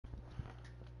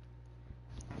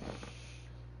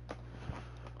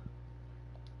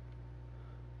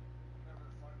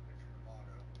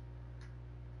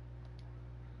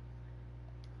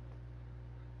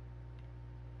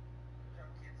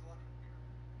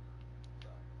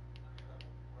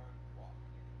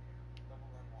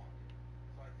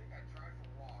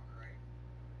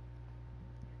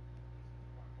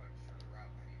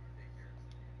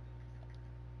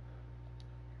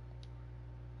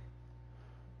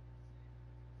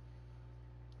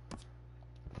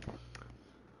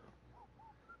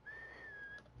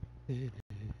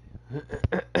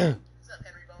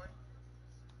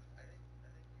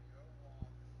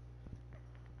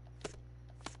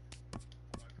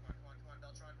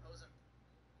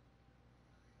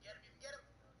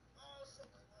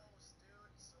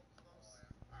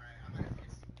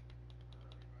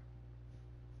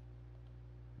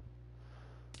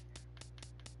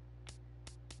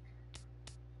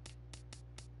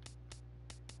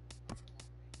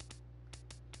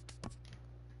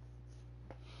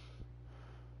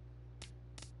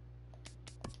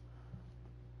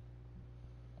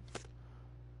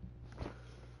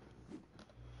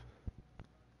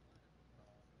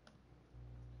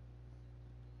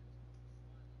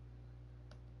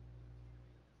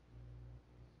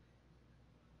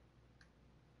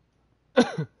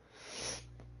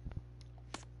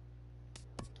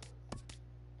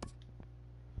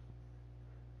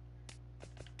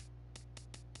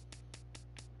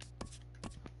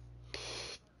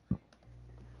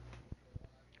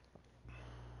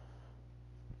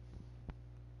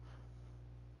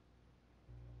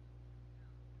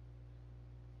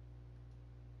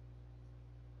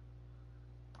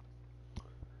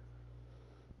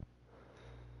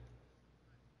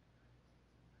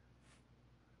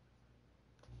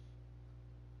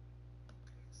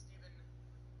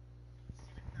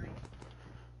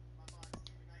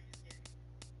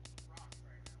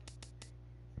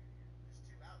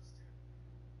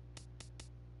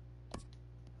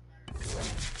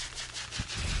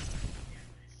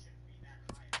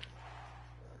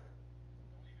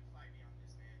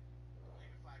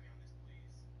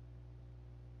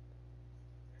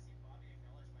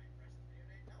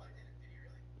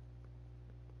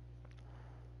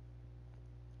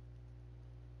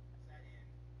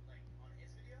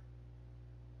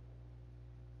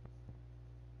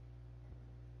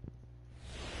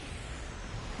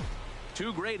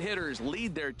Two great hitters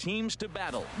lead their teams to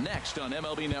battle next on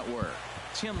MLB Network.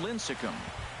 Tim Lincecum,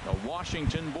 a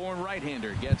Washington-born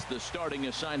right-hander, gets the starting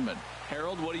assignment.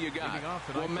 Harold, what do you got?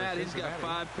 Well, Matt, he's got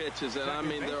 5 pitches, and I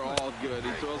mean, they're all good.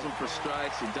 He throws them for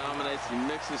strikes, he dominates, he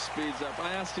mixes speeds up.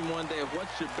 I asked him one day,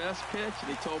 what's your best pitch? And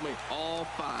he told me all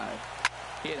 5.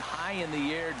 Hit high in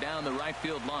the air down the right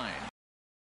field line.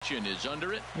 Chin is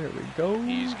under it. There we go.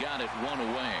 He's got it one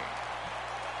away.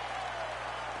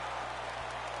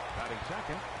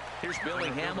 Second. Here's Billy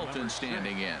Hamilton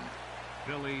standing in.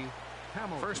 Billy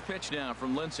Hamilton. First pitch now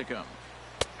from Lincecum.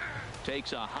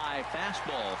 Takes a high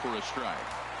fastball for a strike.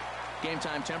 Game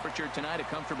time temperature tonight a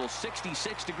comfortable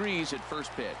 66 degrees at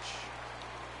first pitch.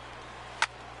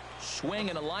 Swing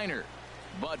and a liner,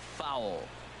 but foul.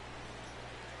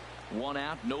 1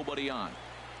 out, nobody on.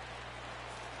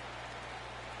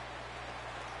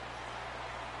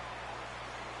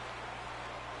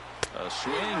 A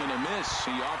swing and a miss.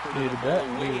 He offered it a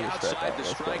ball way outside the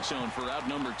strike zone for out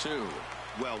number 2.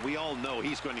 Well, we all know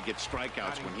he's going to get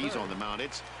strikeouts when he's on the mound.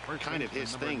 It's kind of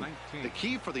his thing. The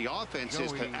key for the offense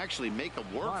is to actually make them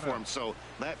work for him. So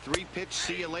that 3-pitch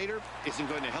see you later isn't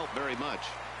going to help very much.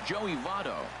 Joey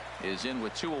Votto is in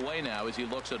with 2 away now as he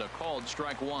looks at a called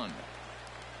strike 1.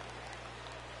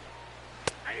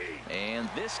 And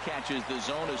this catches the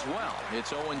zone as well.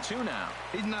 It's 0-2 now.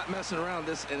 He's not messing around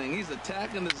this inning. He's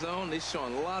attacking the zone. He's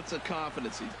showing lots of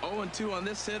confidence. He's 0-2 on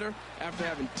this hitter after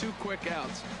having 2 quick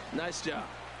outs. Nice job.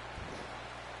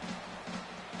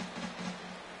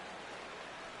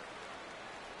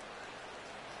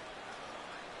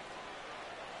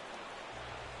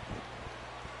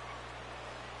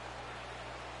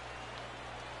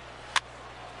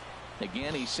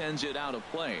 Again, he sends it out of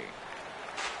play.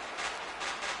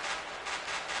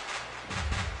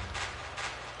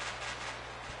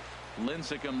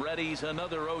 Lincecum readies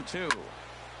another 0-2.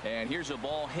 And here's a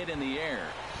ball hit in the air.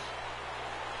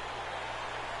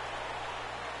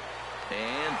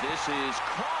 And this is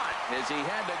caught as he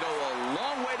had to go a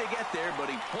long way to get there,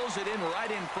 but he pulls it in right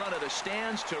in front of the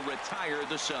stands to retire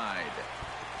the side.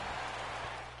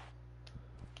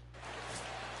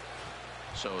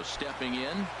 So stepping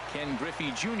in, Ken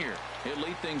Griffey Jr. He'll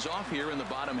lead things off here in the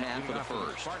bottom half of the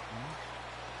first.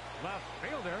 Left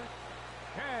fielder.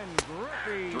 Ken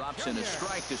Griffey drops in a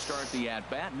strike to start the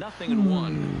at-bat.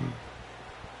 0-1.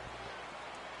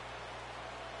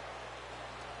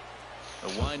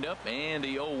 A windup and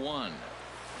the 0-1.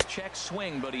 Check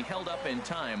swing, but he held up in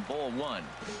time. Ball 1.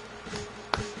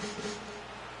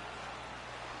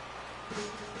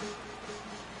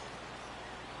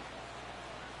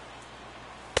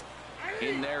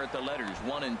 In there at the letters,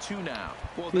 1 and 2 now.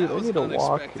 Well, Dude, that was I need to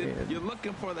walk unexpected. in. You're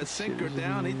looking for the sinker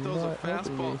down. He throws a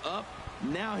fastball up.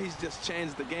 Now he's just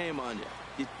changed the game on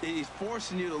you. He's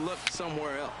forcing you to look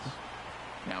somewhere else.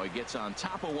 Now he gets on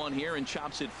top of one here and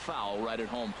chops it foul right at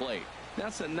home plate.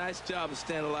 That's a nice job of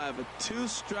staying alive. A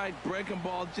two-strike breaking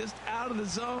ball just out of the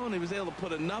zone. He was able to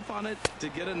put enough on it to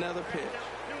get another pitch.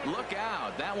 Look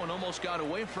out. That one almost got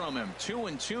away from him.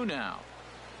 2-2 now.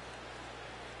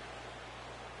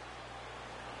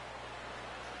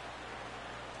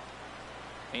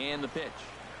 And the pitch.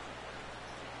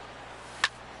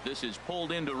 This is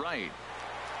pulled into right.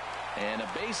 And a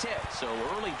base hit, so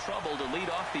early trouble to lead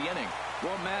off the inning.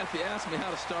 Well, Matt, if you ask me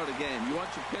how to start a game, you want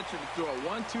your pitcher to throw a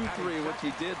 1-2-3, which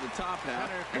he did the top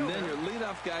half, and then your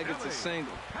leadoff guy gets a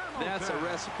single. That's a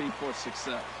recipe for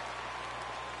success.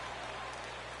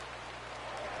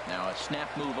 Now a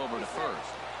snap move over to first,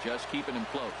 just keeping him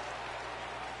close.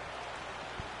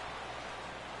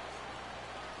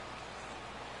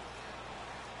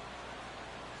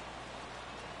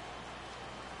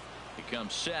 He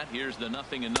comes set. Here's the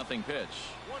 0-0 pitch.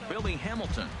 Billy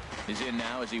Hamilton is in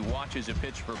now as he watches a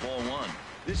pitch for ball one.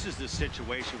 This is the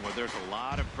situation where there's a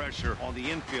lot of pressure on the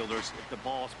infielders if the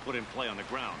ball's put in play on the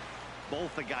ground.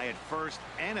 Both the guy at first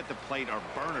and at the plate are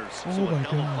burners, so a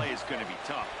double play is going to be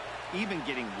tough. Even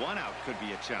getting one out could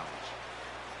be a challenge.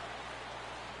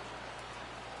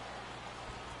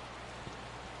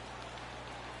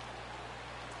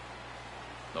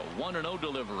 The 1-0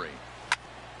 delivery.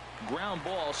 Ground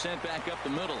ball sent back up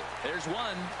the middle. There's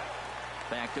one.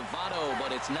 Back to Votto,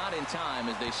 but it's not in time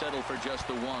as they settle for just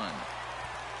the one.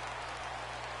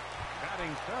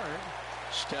 Batting third.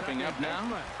 Stepping up now,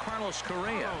 Carlos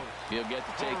Correa. He'll get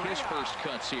to take his first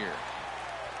cuts here.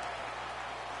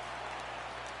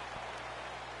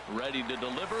 Ready to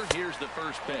deliver. Here's the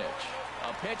first pitch.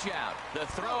 A pitch out. The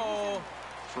throw.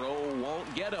 Throw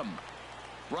won't get him.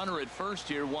 Runner at first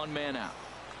here, one man out.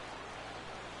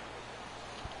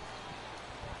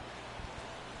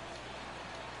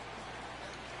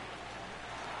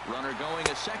 Runner going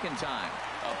a second time.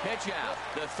 A pitch out.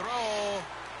 The throw.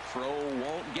 Throw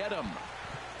won't get him.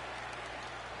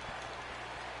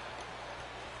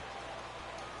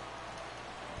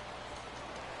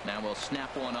 Now we'll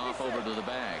snap one off over to the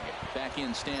bag. Back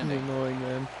in standing. Annoying,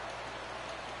 man.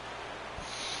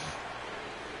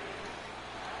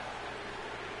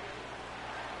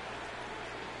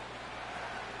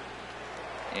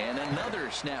 And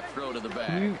another snap throw to the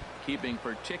bag. Keeping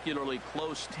particularly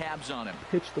close tabs on him.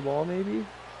 Pitch the ball, maybe?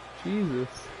 Jesus.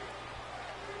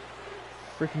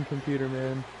 Freaking computer,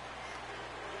 man.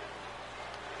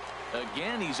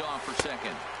 Again, he's off for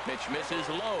second. Pitch misses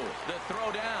low. The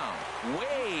throw down.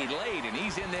 Way late, and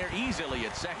he's in there easily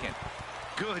at second.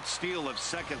 Good steal of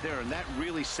second there, and that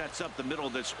really sets up the middle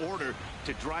of this order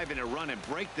to drive in a run and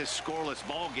break this scoreless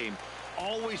ball game.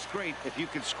 Always great if you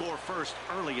can score first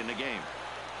early in the game.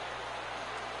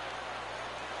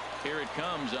 Here it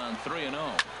comes on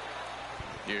 3-0.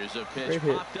 Here's a pitch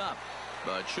popped up,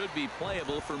 but should be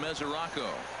playable for Mesoraco.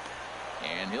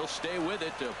 And he'll stay with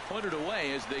it to put it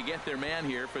away as they get their man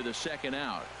here for the second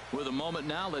out. With a moment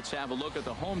now, let's have a look at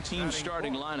the home team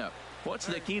starting lineup. What's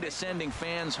the key to sending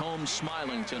fans home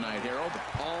smiling tonight, Harold?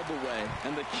 All the way.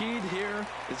 And the key here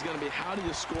is going to be how do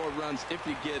you score runs if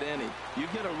you get any. You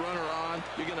get a runner on,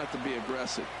 you're going to have to be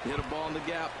aggressive. You hit a ball in the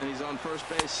gap and he's on first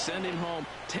base, send him home.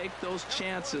 Take those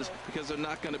chances because they're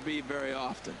not going to be very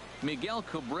often. Miguel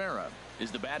Cabrera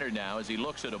is the batter now as he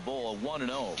looks at a ball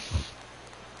 1-0.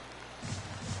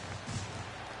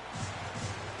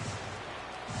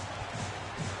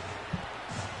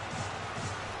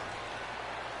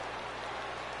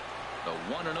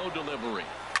 The 1-0 delivery.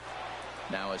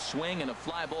 Now a swing and a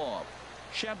fly ball.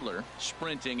 Schebler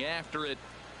sprinting after it.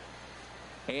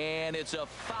 And it's a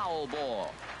foul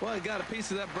ball. Well, he got a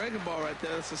piece of that breaking ball right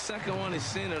there. It's the second one he's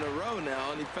seen in a row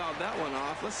now, and he fouled that one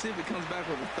off. Let's see if he comes back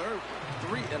with a third.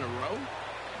 3 in a row.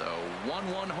 The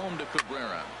 1-1 home to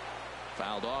Cabrera.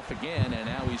 Fouled off again, and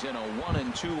now he's in a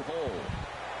 1-2 hole.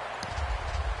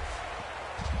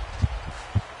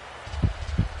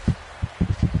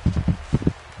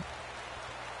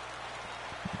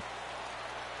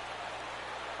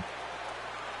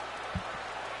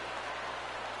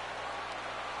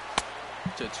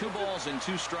 To 2 balls and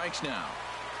 2 strikes now.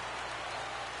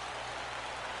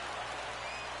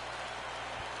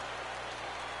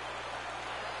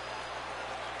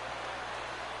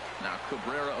 Now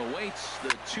Cabrera awaits the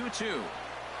 2-2.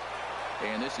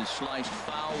 And this is sliced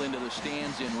foul into the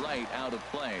stands in right, out of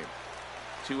play.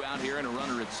 2 out here and a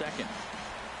runner at second.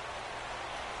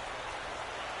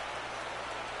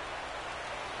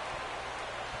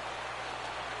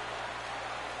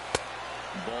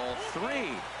 Ball 3.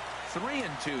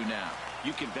 3-2 now.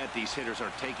 You can bet these hitters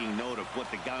are taking note of what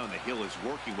the guy on the hill is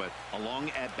working with. A long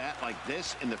at bat like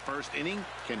this in the first inning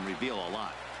can reveal a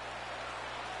lot.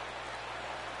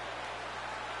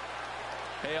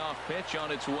 Payoff pitch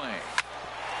on its way.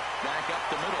 Back up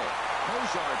the middle.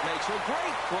 Cozart makes a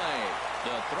great play.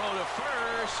 The throw to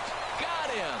first. Got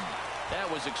him. That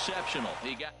was exceptional.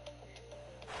 He got.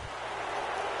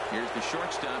 Here's the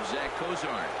shortstop, Zach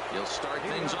Cozart. He'll start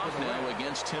things off now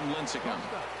against Tim Lincecum.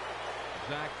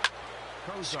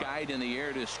 Skied in the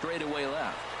air to straightaway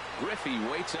left. Griffey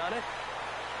waits on it.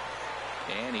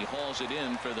 And he hauls it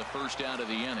in for the first out of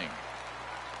the inning.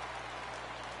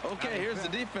 Okay, here's the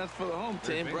defense for the home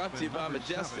team, brought to you by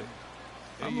Majestic.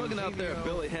 I'm looking out there at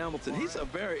Billy Hamilton. He's a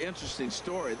very interesting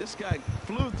story. This guy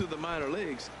flew through the minor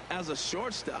leagues as a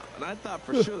shortstop, and I thought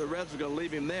for sure the Reds were going to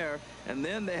leave him there, and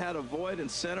then they had a void in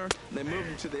center, and they moved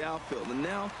him to the outfield, and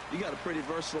now you got a pretty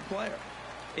versatile player.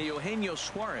 Eugenio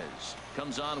Suarez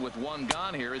comes on with one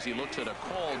gone here as he looks at a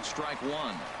called strike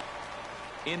one.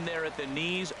 In there at the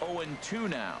knees, 0-2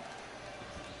 now.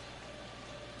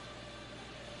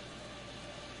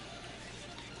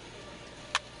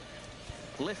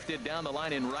 Lifted down the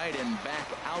line in right and back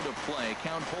out of play.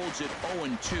 Count holds it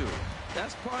 0-2.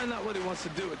 That's probably not what he wants to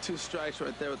do with 2 strikes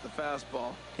right there with the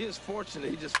fastball. He is fortunate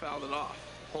he just fouled it off.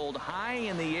 Pulled high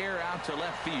in the air out to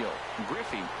left field.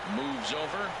 Griffey moves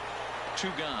over. 2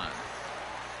 gone.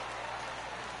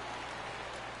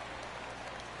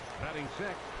 Batting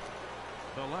sixth,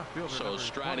 the left fielder. So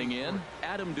striding in,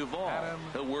 Adam Duvall.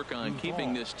 He'll work on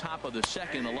keeping this top of the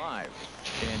second alive.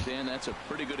 And then that's a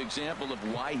pretty good example of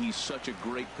why he's such a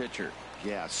great pitcher.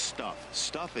 Yeah, stuff.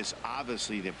 Stuff is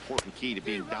obviously the important key to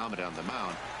being dominant on the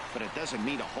mound, but it doesn't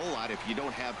mean a whole lot if you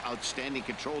don't have outstanding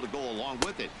control to go along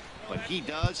with it. But he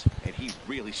does, and he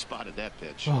really spotted that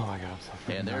pitch. Oh my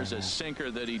God. And there's a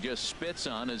sinker that he just spits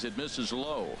on as it misses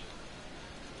low.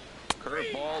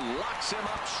 Curveball locks him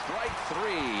up, strike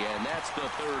 3, and that's the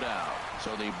 3rd out.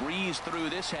 So they breeze through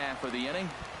this half of the inning.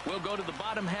 We'll go to the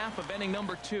bottom half of inning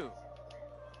number 2.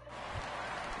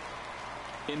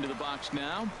 Into the box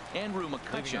now, Andrew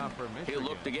McCutchen. He'll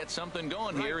look to get something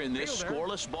going here in this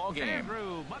scoreless ball game.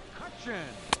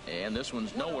 And this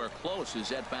one's nowhere close as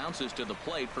that bounces to the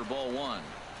plate for ball 1.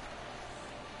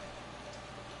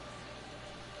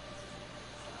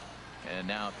 And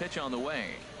now a pitch on the way.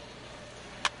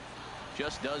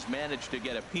 Just does manage to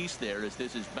get a piece there as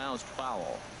this is bounced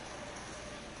foul.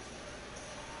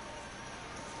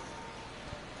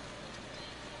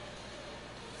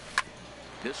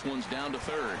 This one's down to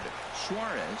third.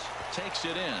 Suarez takes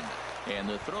it in, and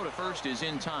the throw to first is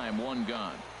in time. 1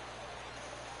 gone.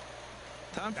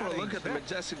 Time for a look at the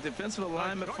Majestic defensive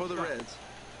alignment for the Reds.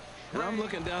 And I'm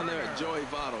looking down there at Joey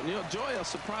Votto. You know, Joey will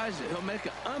surprise you. He'll make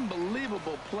an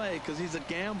unbelievable play because he's a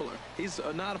gambler. He's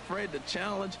not afraid to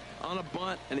challenge on a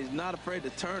bunt, and he's not afraid to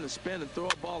turn and spin and throw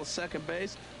a ball to second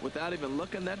base without even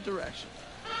looking that direction.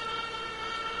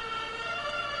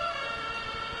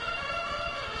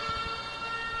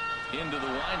 Into the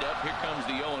windup. Here comes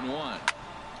the 0-1.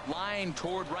 Line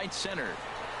toward right center.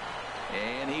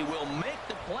 And he will make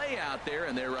the play out there,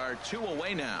 and there are 2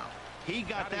 away now. He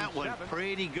got that one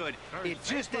pretty good. It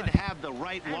just didn't have the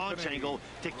right launch angle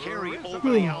to carry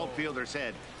over the outfielder's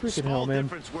head. Small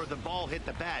difference where the ball hit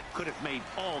the bat could have made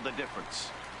all the difference.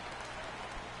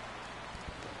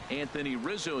 Anthony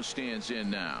Rizzo stands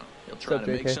in now. He'll try to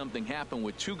make something happen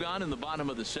with 2 gone in the bottom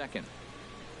of the 2nd.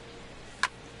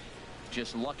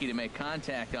 Just lucky to make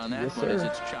contact on that one as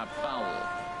it's chopped foul.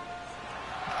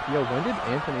 Yo, when did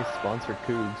Anthony sponsor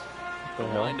Cougs? The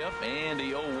windup and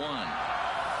the 0-1.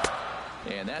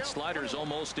 And that slider's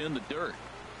almost in the dirt.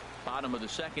 Bottom of the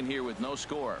 2nd here with no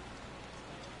score.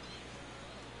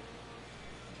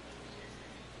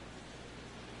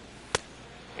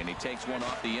 And he takes one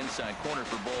off the inside corner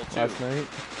for ball 2. Last night.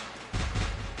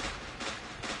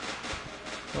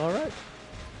 All right.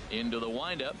 Into the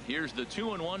windup. Here's the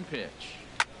 2-1 pitch.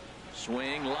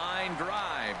 Swing, line,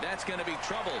 drive. That's going to be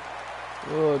trouble.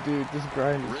 Oh, dude, this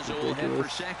grind is Rizzo will head for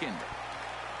ridiculous. second.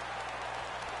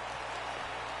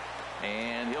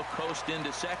 And he'll coast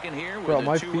into second here with Bro,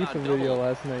 my a 2-out FIFA double. video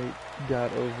last night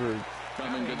got over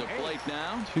Coming to the plate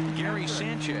now, two, Gary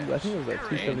Sanchez. I think it was like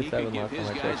 277 last time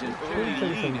I checked it. Early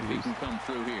lead if he can come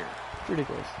through here.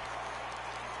 Ridiculous.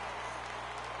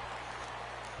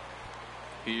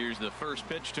 Here's the first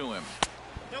pitch to him.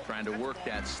 Trying to work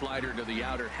that slider to the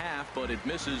outer half, but it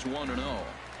misses 1-0.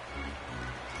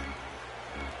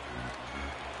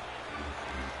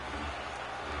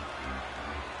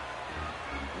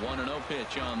 One 1-0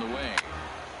 pitch on the way.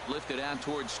 Lifted out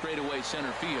towards straightaway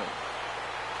center field.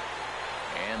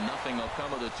 And nothing will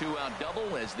come of the 2-out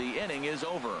double as the inning is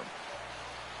over.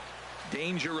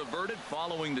 Danger averted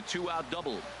following the 2-out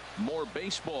double. More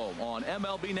baseball on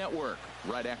MLB Network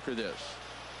right after this.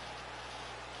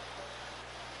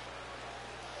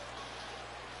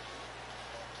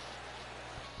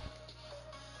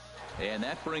 And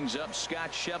that brings up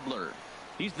Scott Schebler.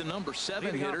 He's the number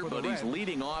 7 hitter, but he's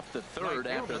leading off the third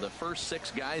after the first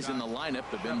 6 guys in the lineup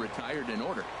have been retired in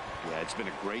order. Yeah, it's been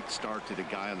a great start to the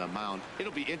guy on the mound.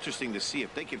 It'll be interesting to see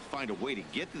if they can find a way to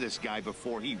get to this guy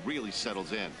before he really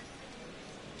settles in.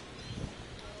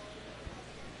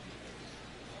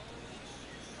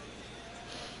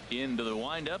 Into the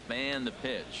windup and the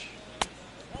pitch.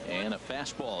 And a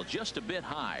fastball just a bit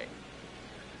high.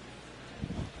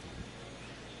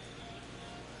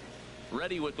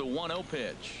 Ready with the 1-0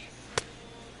 pitch.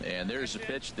 And there's a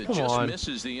pitch that just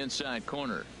misses the inside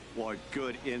corner. Well, a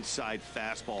good inside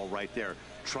fastball right there.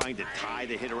 Trying to tie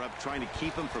the hitter up, trying to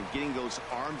keep him from getting those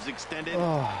arms extended.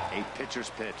 A pitcher's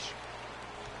pitch.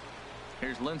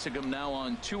 Here's Lincecum now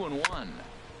on 2-1.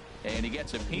 And he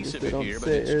gets a piece of They it don't here, but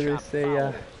say, it's chopped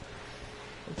foul. don't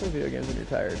play video games when you're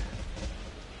tired.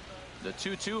 The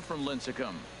 2-2 from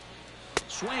Lincecum.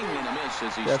 Swing and a miss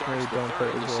as he Definitely starts the don't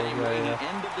third play the as well, same way yeah. he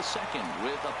ended the second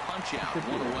with a punch out, Could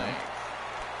be 1 right. away.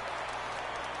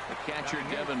 The catcher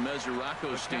Devin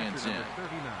Mesoraco stands in.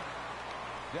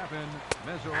 Devin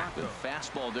Good Mesoraco.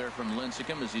 fastball there from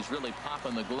Lincecum as he's really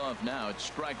popping the glove now. It's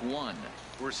strike 1.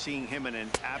 We're seeing him in an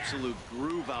absolute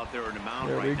groove out there in the mound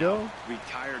There right we now. go.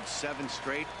 Retired 7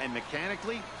 straight, and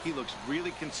mechanically, he looks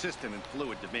really consistent and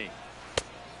fluid to me.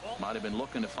 Might have been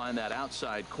looking to find that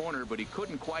outside corner, but he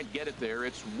couldn't quite get it there.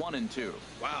 It's 1-2.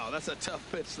 Wow, that's a tough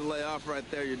pitch to lay off right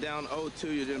there. You're down 0-2.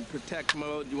 You're in protect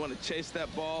mode. You want to chase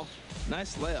that ball.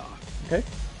 Nice layoff. Okay.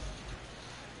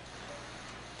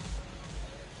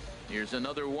 Here's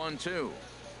another 1-2.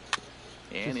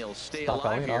 And he'll stay stop alive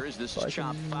calling it here off as this so I is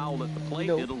chopped can- foul at the plate.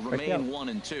 Nope, It'll strike remain out.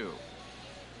 1-2.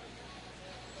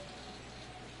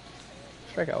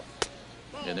 Strikeout.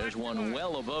 And there's one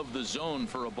well above the zone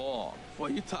for a ball. Boy,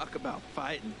 you talk about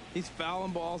fighting. He's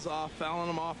fouling balls off, fouling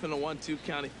them off in a 1-2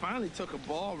 count. He finally took a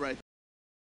ball right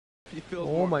there. He feels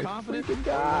Oh more my confident. freaking He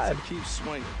God. wants to keep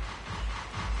swinging.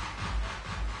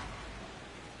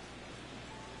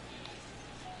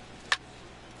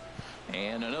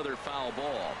 And another foul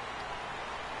ball.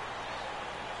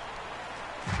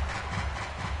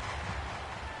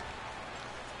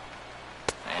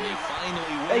 And he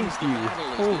finally wins Thank the you. battle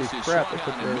as Holy this is crap, swung that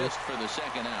took on and forever. missed for the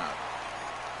second out.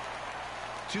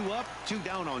 2 up, 2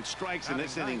 down on strikes in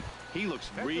this inning. He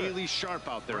looks really sharp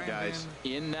out there, guys.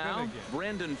 In now, Finnegan.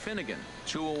 Brendan Finnegan.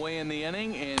 2 away in the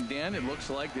inning, and Dan, it looks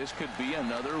like this could be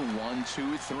another 1,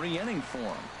 2, 3 inning for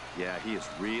him. Yeah, he has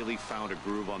really found a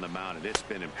groove on the mound, and it's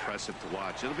been impressive to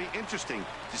watch. It'll be interesting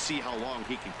to see how long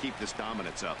he can keep this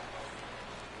dominance up.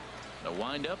 The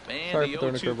windup and Sorry the for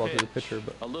throwing a 0-2 curveball to the pitch. pitcher,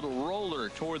 but A little roller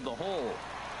toward the hole.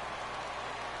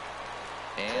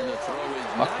 And the throw is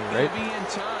Fucking not going right. to be in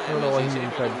time. I don't know why as he he's even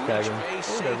able tried to to tag reach him. base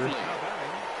Whatever. safely. Now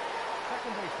batting,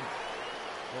 second baseman,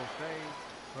 Jose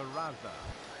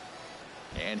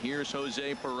Peraza. And here's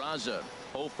Jose Peraza.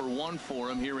 0 for 1 for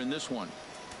him here in this one.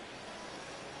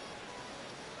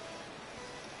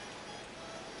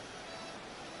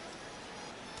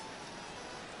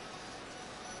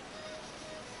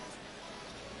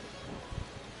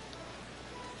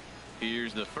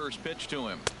 Here's the first pitch to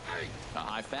him. A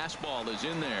high fastball is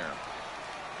in there.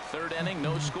 Third inning,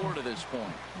 no score to this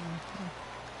point.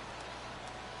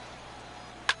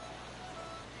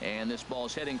 And this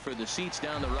ball's heading for the seats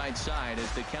down the right side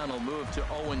as the count will move to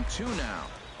 0-2 now.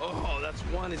 Oh, that's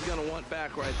one he's going to want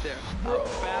back right there. A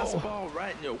fastball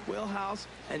right in your wheelhouse,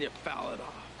 and you foul it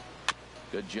off.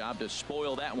 Good job to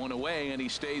spoil that one away, and he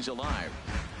stays alive.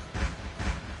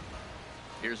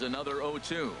 Here's another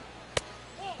 0-2.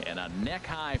 And a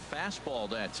neck-high fastball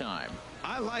that time.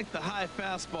 I like the high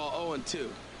fastball 0-2.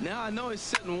 Now I know he's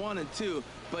sitting 1-2,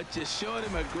 but you showed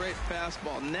him a great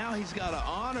fastball. Now he's got to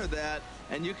honor that,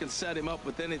 and you can set him up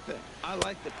with anything. I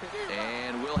like the pitch.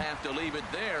 And we'll have to leave it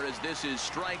there as this is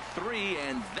strike 3,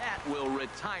 and that will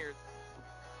retire.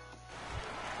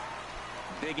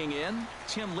 Digging in,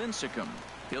 Tim Lincecum.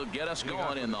 He'll get us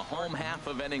going in the home half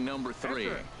of inning number 3.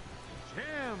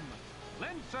 Tim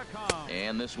Lincecum.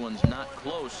 And this one's not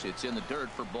close. It's in the dirt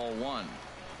for ball 1.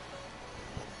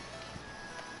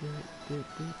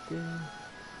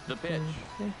 The pitch.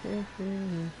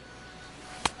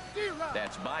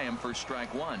 That's by him for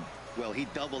strike 1. Well, he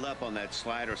doubled up on that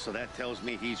slider, so that tells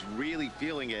me he's really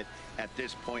feeling it at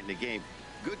this point in the game.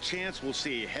 Good chance we'll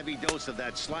see a heavy dose of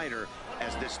that slider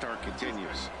as this start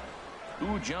continues.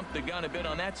 Who jumped the gun a bit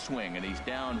on that swing, and he's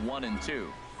down 1-2.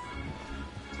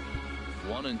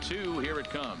 1-2, here it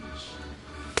comes.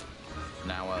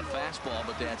 Now a fastball,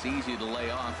 but that's easy to lay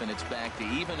off, and it's back to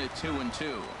even at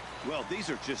 2-2. Well, these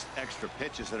are just extra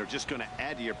pitches that are just going to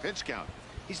add to your pitch count.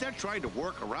 He's not trying to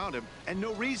work around him, and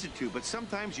no reason to, but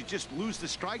sometimes you just lose the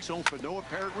strike zone for no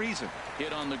apparent reason.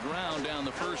 Hit on the ground down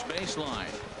the first baseline.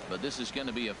 But this is going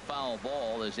to be a foul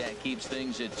ball as that keeps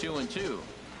things at 2-2.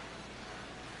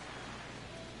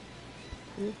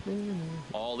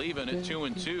 All even at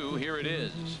 2-2. Here it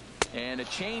is. And a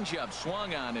changeup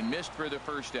swung on and missed for the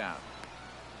first out.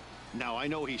 Now, I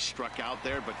know he struck out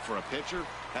there, but for a pitcher,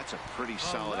 that's a pretty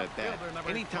solid at bat.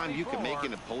 Anytime you can make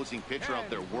an opposing pitcher out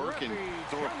there work and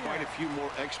throw quite a few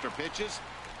more extra pitches,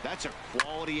 that's a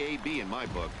quality AB in my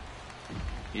book.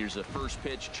 Here's the first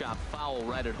pitch, chopped foul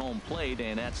right at home plate,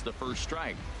 and that's the first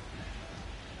strike.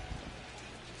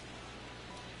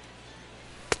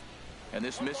 And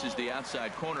this misses the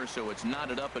outside corner, so it's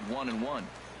knotted up at 1-1.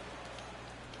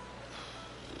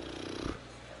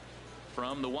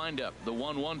 From the windup, the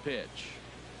 1-1 pitch.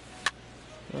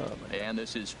 And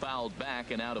this is fouled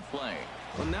back and out of play.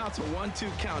 Well, now it's a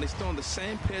 1-2 count. He's thrown the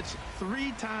same pitch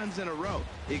 3 times in a row.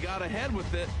 He got ahead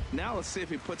with it. Now let's see if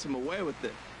he puts him away with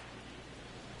it.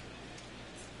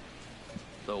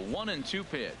 The 1-2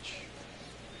 pitch.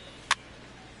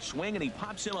 Swing, and he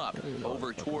pops him up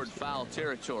over toward foul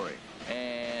territory.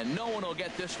 And no one will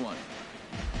get this one.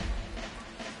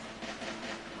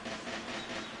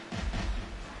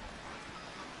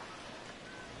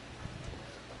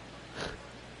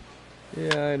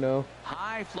 Yeah, I know.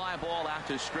 High fly ball out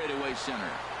to straightaway center.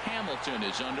 Hamilton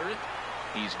is under it.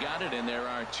 He's got it, and there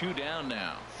are 2 down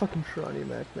now. Fucking Shawnee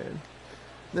Mac, man.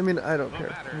 I mean, I don't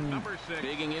care.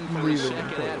 Bigging in for his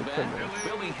second at bat.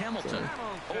 Billy Hamilton,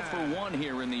 0 for 1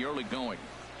 here in the early going.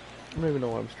 I don't even know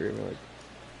why I'm streaming. Like,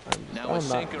 now a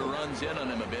sinker runs in on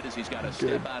him a bit as he's got to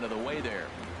step out of the way there.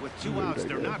 With 2 outs,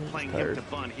 they're not playing him to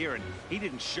bunt here, and he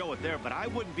didn't show it there, but I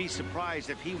wouldn't be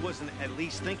surprised if he wasn't at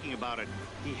least thinking about it.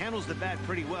 He handles the bat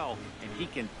pretty well, and he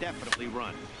can definitely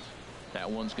run.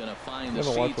 That one's going to find the I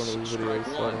haven't watched seats. one of these videos,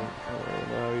 so I don't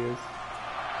know how he is.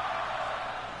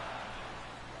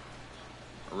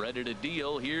 Ready to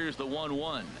deal. Here's the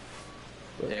 1-1.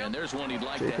 And there's one he'd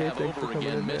like JK, to have over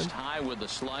again. In, missed high with the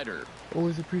slider.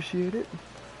 Always appreciate it.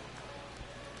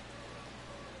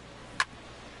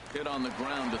 Hit on the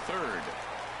ground to third.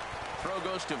 Throw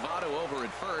goes to Votto over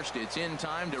at first. It's in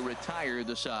time to retire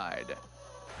the side.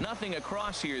 Nothing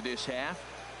across here this half.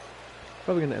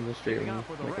 Probably going to end the stream in like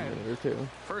a minute or 2.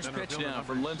 First pitch now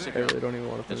from Lincecum. I really don't even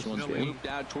want to This finish one's this game. looped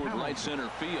out toward right center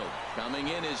field. Coming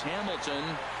in is Hamilton.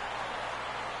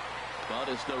 But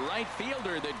it's the right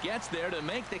fielder that gets there to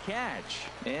make the catch.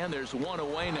 And there's one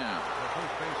away now.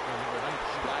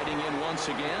 Sliding in once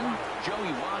again,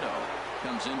 Joey Votto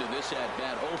comes into this at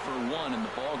bat 0 for 1 in the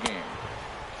ball game.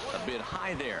 A bit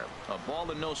high there. A ball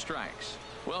and no strikes.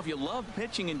 Well, if you love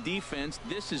pitching and defense,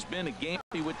 this has been a game.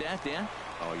 With that, Dan?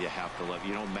 Oh, you have to love.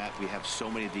 You know, Matt, we have so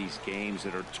many of these games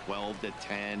that are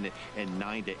 12-10 and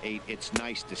 9-8. It's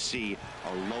nice to see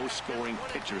a low-scoring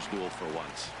pitcher's duel for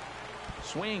once.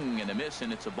 Swing and a miss,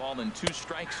 and it's a ball and 2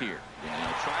 strikes here. And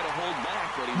he'll try to hold back,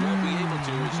 but he won't be able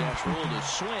to as that's ruled a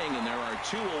swing, and there are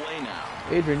 2 away now.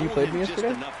 Adrian, you played me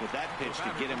yesterday? Just enough with that pitch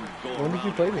to get him going. When did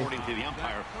you play me? According to the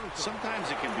umpire,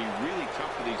 sometimes it can be really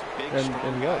tough for these big,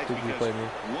 strong and guys what did you play me?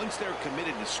 once they're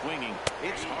committed to swinging,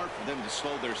 it's hard for them to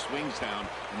slow their swings down,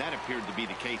 and that appeared to be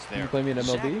the case there. You play me in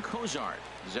MLB? Zach Cozart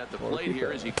is at the plate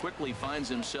here as he quickly finds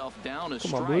himself down a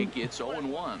Come on, strike. dude. It's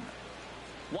 0-1.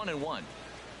 1-1.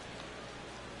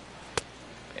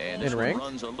 And this one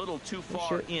runs a little too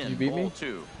far in. You beat me? Ball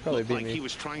 2. Probably Looked beat like me. he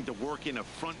was trying to work in a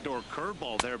front door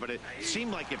curveball there, but it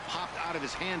seemed like it popped out of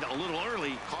his hand a little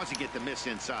early, causing it to miss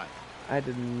inside. I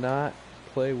did not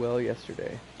play well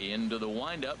yesterday. Into the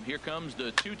windup. Here comes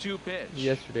the 2-2 pitch.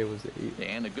 Yesterday was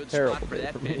And a good terrible spot for day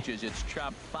that for me. pitch as it's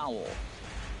chopped foul.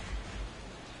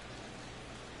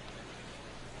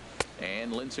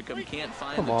 And Lincecum can't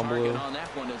find the target on that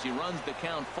one as he runs the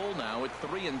count full now at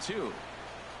 3-2.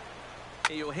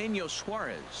 Eugenio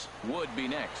Suarez would be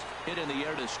next. Hit in the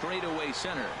air to straightaway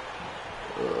center.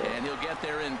 And he'll get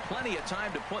there in plenty of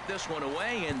time to put this one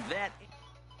away, and that...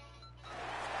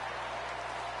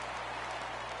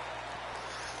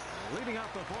 Leading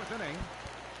up the 4th inning,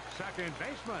 second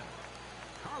baseman,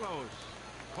 Carlos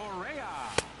Correa.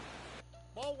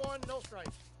 Ball 1, no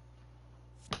strikes.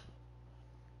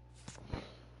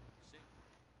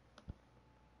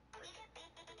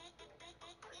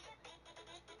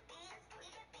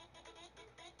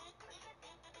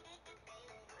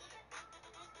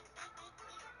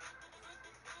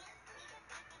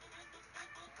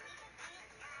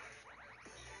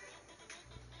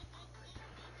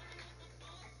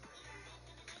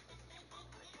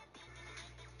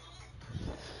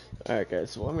 Alright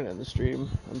guys, so I'm gonna end the stream.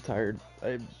 I'm tired.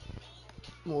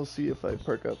 We'll see if I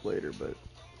perk up later, but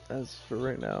as for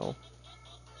right now.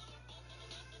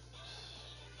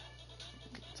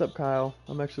 What's up, Kyle?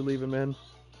 I'm actually leaving, man.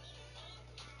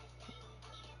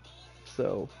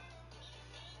 So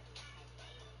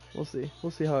we'll see.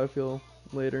 We'll see how I feel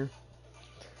later.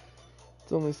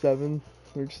 It's only 7.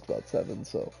 We're just about 7,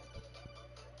 so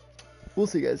we'll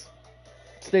see, guys.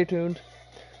 Stay tuned.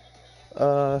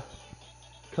 Come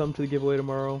to the giveaway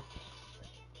tomorrow.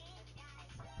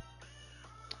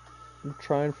 I'm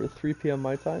trying for 3 p.m.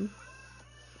 my time.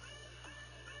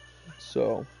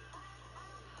 So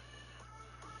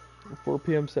 4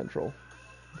 p.m. Central.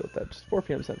 Got that, just 4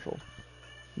 p.m. Central.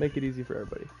 Make it easy for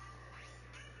everybody.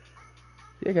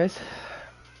 Yeah, guys.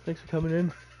 Thanks for coming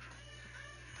in.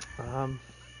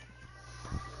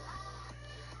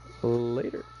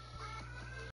 Later.